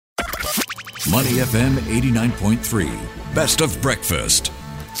Money FM 89.3. Best of breakfast.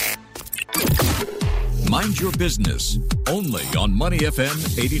 Mind your business. Only on Money FM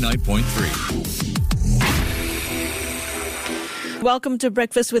 89.3. Welcome to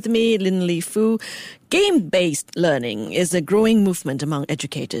Breakfast with me, Lin Li Fu. Game-based learning is a growing movement among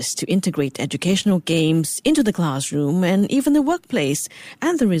educators to integrate educational games into the classroom and even the workplace,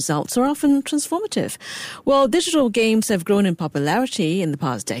 and the results are often transformative. Well, digital games have grown in popularity in the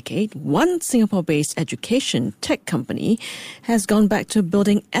past decade. One Singapore-based education tech company has gone back to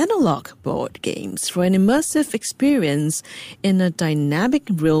building analog board games for an immersive experience in a dynamic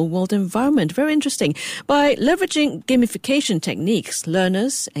real-world environment. Very interesting. By leveraging gamification techniques,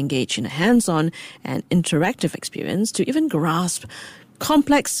 learners engage in a hands-on and interactive experience to even grasp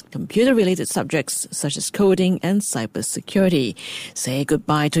complex computer-related subjects such as coding and cybersecurity. Say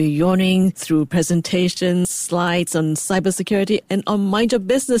goodbye to yawning through presentations, slides on cybersecurity, and on Mind Your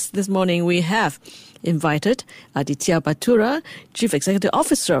Business this morning we have invited Aditya Batura, Chief Executive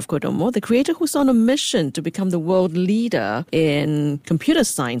Officer of Kodomo, the creator who's on a mission to become the world leader in computer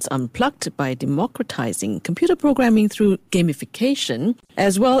science unplugged by democratizing computer programming through gamification,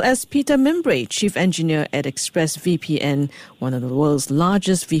 as well as Peter Mimbre, Chief Engineer at ExpressVPN, one of the world's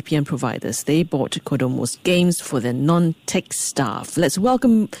largest VPN providers. They bought Kodomo's games for their non-tech staff. Let's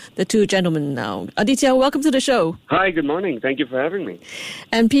welcome the two gentlemen now. Aditya, welcome to the show. Hi, good morning. Thank you for having me.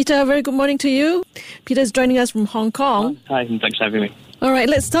 And Peter, very good morning to you. Peter's joining us from Hong Kong. Hi, and thanks for having me. All right,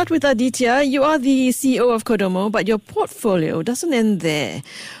 let's start with Aditya. You are the CEO of Kodomo, but your portfolio doesn't end there.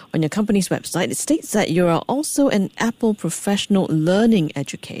 On your company's website, it states that you are also an Apple Professional Learning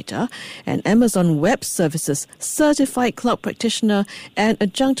Educator, an Amazon Web Services Certified Cloud Practitioner, and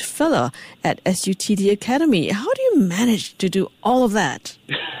Adjunct Fellow at SUTD Academy. How do you manage to do all of that?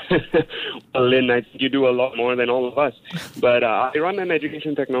 Well, Lynn, I think you do a lot more than all of us. But I run an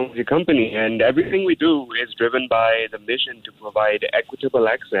education technology company, and everything we do is driven by the mission to provide equitable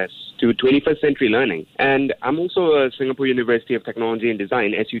access to 21st century learning. And I'm also a Singapore University of Technology and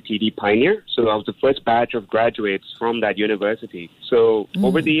Design, SUTD pioneer. So I was the first batch of graduates from that university. So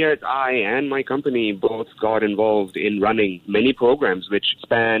over the years, I and my company both got involved in running many programs which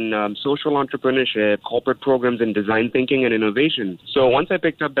span social entrepreneurship, corporate programs in design thinking and innovation. So once I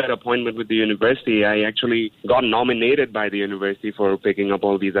picked up that appointment with the university, I actually got nominated by the university for picking up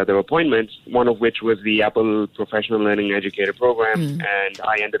all these other appointments, one of which was the Apple Professional Learning Educator program, and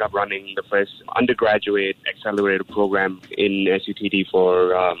I ended up running the first undergraduate accelerator program in SUTD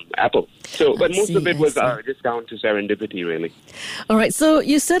for Apple. So, but most of it was just down to serendipity, really. All right, so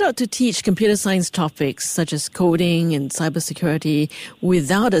you set out to teach computer science topics such as coding and cybersecurity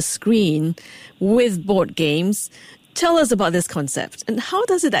without a screen with board games. Tell us about this concept and how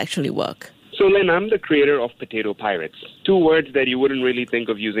does it actually work? So, Len, I'm the creator of Potato Pirates. Two words that you wouldn't really think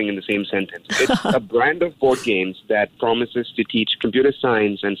of using in the same sentence. It's a brand of board games that promises to teach computer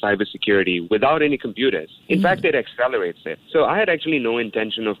science and cybersecurity without any computers. In fact, it accelerates it. So I had actually no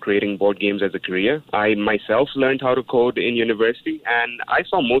intention of creating board games as a career. I myself learned how to code in university, and I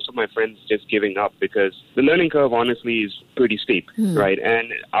saw most of my friends just giving up because the learning curve, honestly, is pretty steep, right?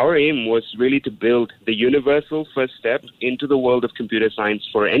 And our aim was really to build the universal first step into the world of computer science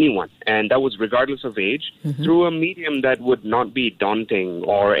for anyone. And that was regardless of age, through a medium that would not be daunting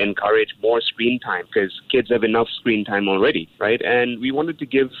or encourage more screen time because kids have enough screen time already, right? And we wanted to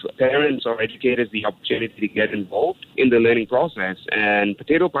give parents or educators the opportunity to get involved in the learning process, and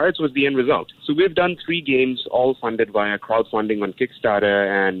Potato Pirates was the end result. So we've done 3 games, all funded via crowdfunding on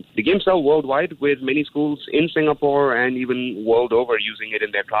Kickstarter, and the games sell worldwide with many schools in Singapore and even world over using it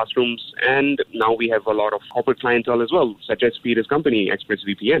in their classrooms. And now we have a lot of corporate clientele as well, such as Peter's company,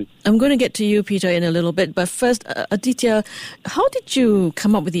 ExpressVPN. I'm going to get to you, Peter, in a little bit. But first, Aditya, how did you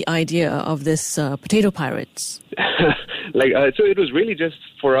come up with the idea of this Potato Pirates? So it was really just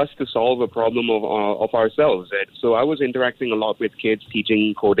for us to solve a problem of ourselves. So I was interacting a lot with kids,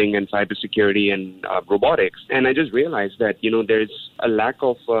 teaching coding and cybersecurity and robotics. And I just realized that, there's a lack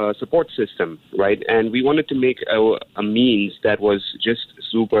of support system, right? And we wanted to make a means that was just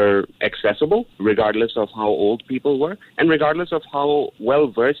super accessible, regardless of how old people were. And regardless of how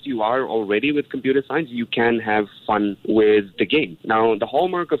well-versed you are already with computer science, you can have fun with the game. Now, the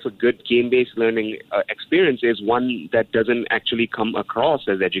hallmark of a good game-based learning experience is one that doesn't actually come across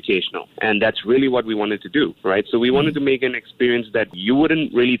as educational. And that's really what we wanted to do, right? So we wanted to make an experience that you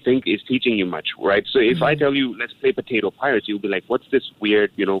wouldn't really think is teaching you much, right? So if I tell you, let's play Potato Pirates, you'll be like, what's this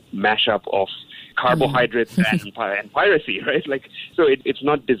weird, mashup of carbohydrates and piracy, right? So it's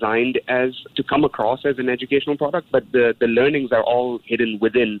not designed as to come across as an educational product, but the learnings are all hidden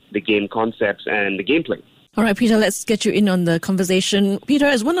within the game concepts and the gameplay. All right, Peter, let's get you in on the conversation. Peter,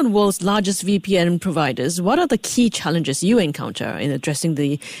 as one of the world's largest VPN providers, what are the key challenges you encounter in addressing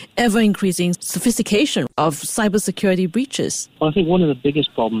the ever-increasing sophistication of cybersecurity breaches? Well, I think one of the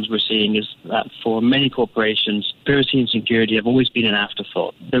biggest problems we're seeing is that for many corporations, privacy and security have always been an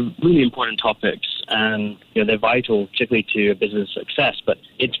afterthought. They're really important topics, and they're vital, particularly to a business success, but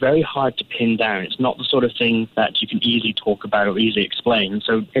it's very hard to pin down. It's not the sort of thing that you can easily talk about or easily explain.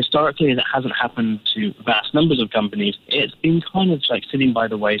 So historically, that hasn't happened to vast numbers of companies. It's been kind of like sitting by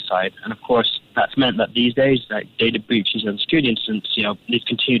the wayside, and of course, that's meant that these days, like data breaches and security incidents, they've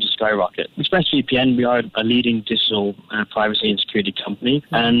continued to skyrocket. Especially VPN, we are a leading digital privacy and security company,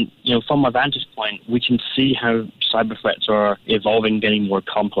 and from our vantage point, we can see how cyber threats are evolving, getting more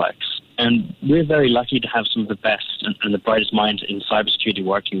complex. And we're very lucky to have some of the best and the brightest minds in cybersecurity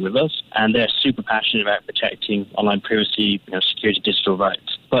working with us, and they're super passionate about protecting online privacy, security, digital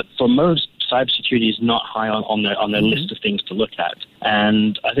rights. But for most, cybersecurity is not high on their list of things to look at.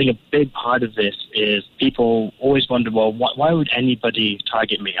 And I think a big part of this is people always wonder, well, why would anybody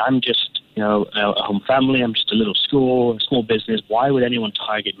target me? I'm just a home family, I'm just a little school, a small business. Why would anyone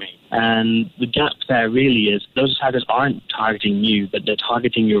target me? And the gap there really is those attackers aren't targeting you, but they're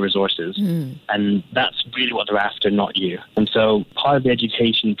targeting your resources. And that's really what they're after, not you. And so part of the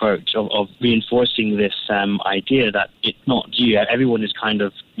education approach of reinforcing this idea that it's not you, everyone is kind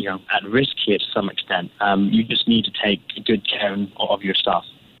of at risk here to some extent. You just need to take good care of your stuff.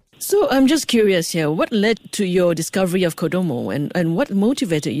 So I'm just curious here, what led to your discovery of Kodomo and what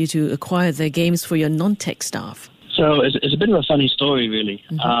motivated you to acquire the games for your non-tech staff? So it's a bit of a funny story, really.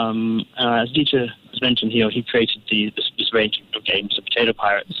 As Dieter has mentioned here, he created this range of games, the Potato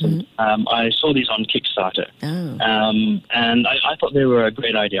Pirates. And, I saw these on Kickstarter. And I thought they were a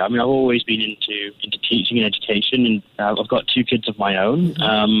great idea. I mean, I've always been into teaching and education, and I've got 2 kids of my own.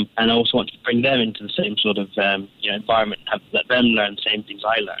 And I also want to bring them into the same sort of environment, let them learn the same things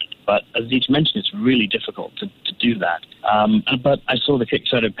I learned. But as Dieter mentioned, it's really difficult to do that. But I saw the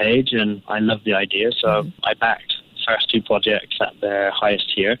Kickstarter page, and I loved the idea, so I backed first 2 projects at their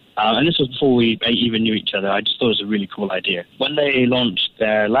highest tier. And this was before we even knew each other. I just thought it was a really cool idea. When they launched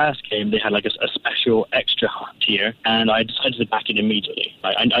their last game, they had like a special extra tier, and I decided to back it immediately.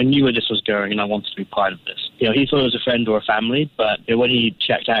 I knew where this was going, and I wanted to be part of this. He thought it was a friend or a family, but when he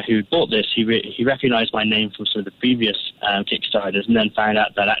checked out who bought this, he recognized my name from some of the previous Kickstarters, and then found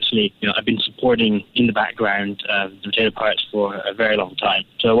out that actually, I've been supporting in the background the Potato Pirates for a very long time.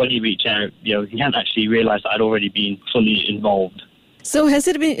 So when he reached out, he hadn't actually realized that I'd already been fully involved. So has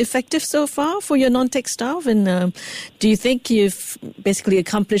it been effective so far for your non-tech staff? And do you think you've basically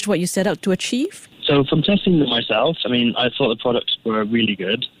accomplished what you set out to achieve? So from testing them myself, I mean, I thought the products were really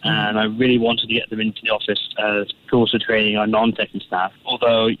good, and I really wanted to get them into the office as tools for training our non-techie staff,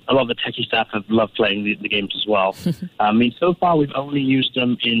 although a lot of the techie staff have loved playing the games as well. I mean, so far we've only used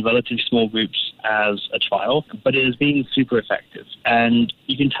them in relatively small groups as a trial, but it has been super effective. And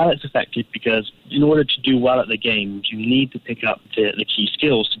you can tell it's effective because in order to do well at the games, you need to pick up the key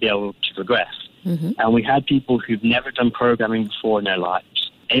skills to be able to progress. And we had people who've never done programming before in their lives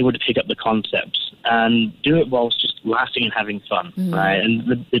able to pick up the concepts and do it whilst just laughing and having fun, right?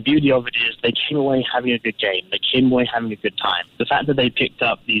 And the beauty of it is they came away having a good game. They came away having a good time. The fact that they picked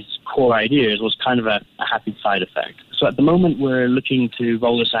up these core ideas was kind of a happy side effect. So at the moment, we're looking to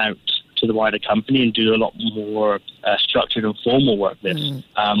roll this out to the wider company and do a lot more structured and formal work this.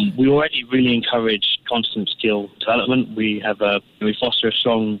 We already really encourage constant skill development. We have we foster a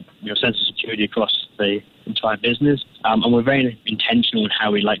strong sense of security across the entire business, and we're very intentional in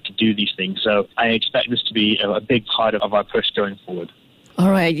how we like to do these things. So I expect this to be a big part of our push going forward. All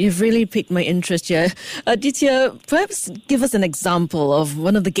right, you've really piqued my interest here. Aditya, perhaps give us an example of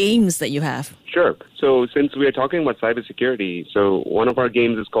one of the games that you have. Sure. So since we're talking about cybersecurity, so one of our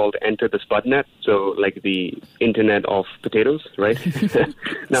games is called Enter the Spudnet, so like the Internet of Potatoes, right?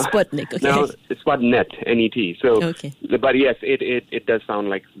 Sputnik, okay. Now, Spudnet, N-E-T. So, okay. But yes, it does sound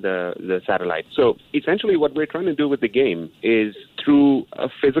like the satellite. So essentially what we're trying to do with the game is through a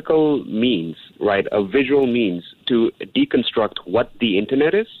physical means, right, a visual means to deconstruct what the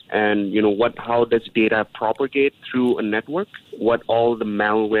Internet is and, how does data propagate through a network, what all the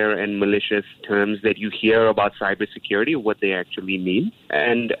malware and malicious terms that you hear about cybersecurity, what they actually mean,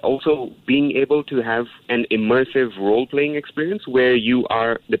 and also being able to have an immersive role-playing experience where you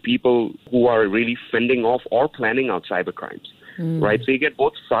are the people who are really fending off or planning out cybercrimes. Right, so you get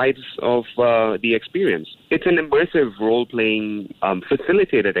both sides of the experience. It's an immersive role-playing,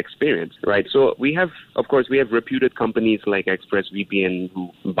 facilitated experience, right? So we have reputed companies like ExpressVPN who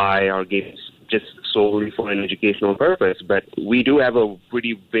buy our games just solely for an educational purpose, but we do have a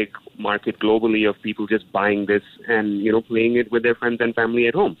pretty big market globally of people just buying this and, playing it with their friends and family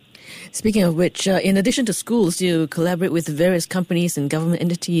at home. Speaking of which, in addition to schools, you collaborate with various companies and government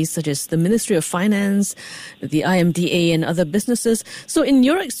entities such as the Ministry of Finance, the IMDA, and other businesses. So in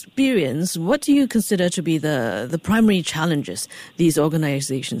your experience, what do you consider to be the primary challenges these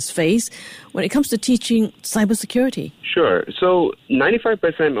organizations face when it comes to teaching cybersecurity? Sure. So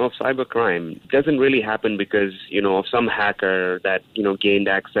 95% of cybercrime doesn't really happen because, of some hacker that, gained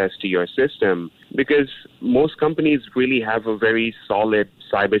access to your system, because most companies really have a very solid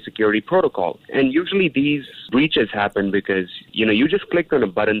cybersecurity protocol. And usually these breaches happen because, you just clicked on a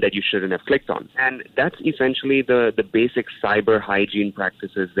button that you shouldn't have clicked on. And that's essentially the basic cyber hygiene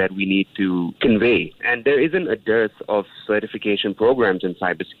practices that we need to convey. And there isn't a dearth of certification programs in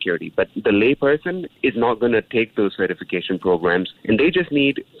cybersecurity, but the layperson is not going to take those certification programs, and they just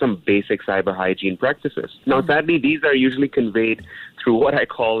need some basic cyber hygiene practices. Now, sadly, these are usually conveyed through what I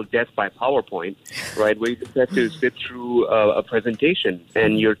call death by PowerPoint, right, where you just have to sit through a presentation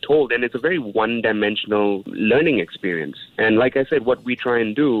and you're told, and it's a very one-dimensional learning experience. And like I said, what we try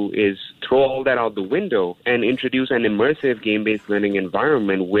and do is throw all that out the window and introduce an immersive game-based learning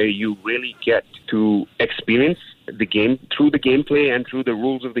environment where you really get to experience the game through the gameplay and through the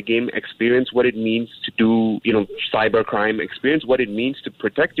rules of the game, experience what it means to do, cybercrime, experience what it means to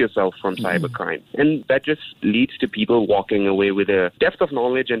protect yourself from cybercrime. And that just leads to people walking away with a depth of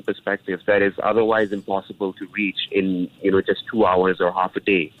knowledge and perspective that is otherwise impossible to reach in, just 2 hours or half a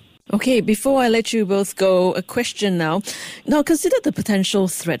day. Okay, before I let you both go, a question now. Now, consider the potential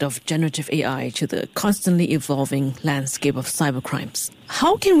threat of generative AI to the constantly evolving landscape of cybercrimes.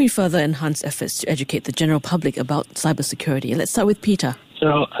 How can we further enhance efforts to educate the general public about cybersecurity? Let's start with Peter.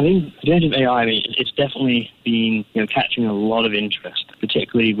 So I think generative AI, it's definitely been catching a lot of interest,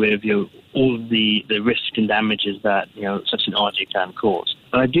 particularly with all of the risks and damages that such technology can cause.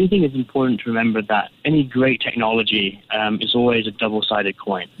 But I do think it's important to remember that any great technology is always a double-sided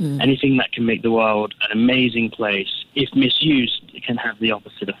coin. Anything that can make the world an amazing place, if misused, it can have the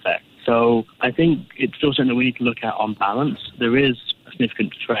opposite effect. So I think it's still something that we need to look at on balance. There is a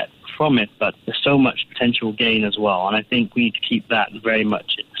significant threat from it, but there's so much potential gain as well. And I think we need to keep that very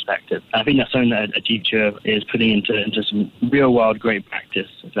much in perspective. I think that's something that a teacher is putting into some real-world great practice.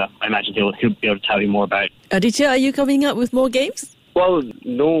 So I imagine he'll be able to tell you more about it. Aditya, are you coming up with more games? Well,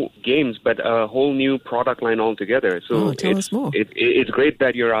 no games, but a whole new product line altogether. So tell us more. It's great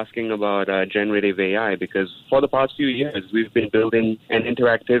that you're asking about generative AI, because for the past few years, we've been building an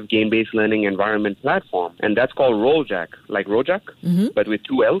interactive game-based learning environment platform, and that's called RollJack, like Rojak, but with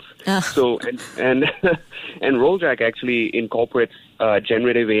 2 L's. So and RollJack actually incorporates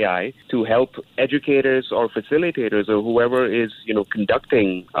generative AI to help educators or facilitators or whoever is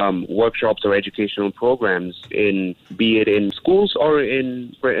conducting workshops or educational programs be it in schools or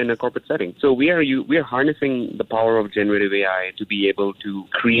in a corporate setting. So we are harnessing the power of generative AI to be able to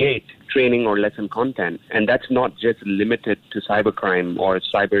create training or lesson content, and that's not just limited to cybercrime or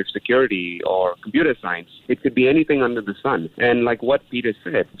cybersecurity or computer science. It could be anything under the sun. And like what Peter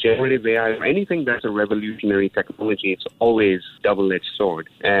said, generative AI or anything that's a revolutionary technology, it's always double-edged sword.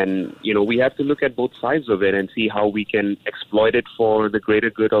 And we have to look at both sides of it and see how we can exploit it for the greater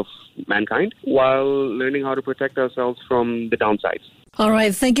good of mankind while learning how to protect ourselves from the downsides. All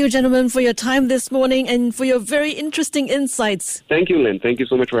right. Thank you, gentlemen, for your time this morning and for your very interesting insights. Thank you, Lynn. Thank you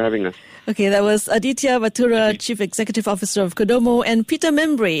so much for having us. Okay, that was Aditya Batura, Chief Executive Officer of Kodomo, and Peter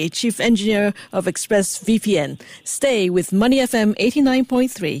Membry, Chief Engineer of ExpressVPN. Stay with Money FM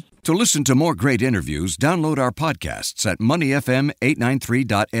 89.3. To listen to more great interviews, download our podcasts at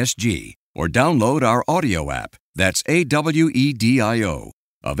moneyfm893.sg or download our audio app. That's AWEDIO.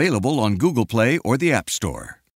 Available on Google Play or the App Store.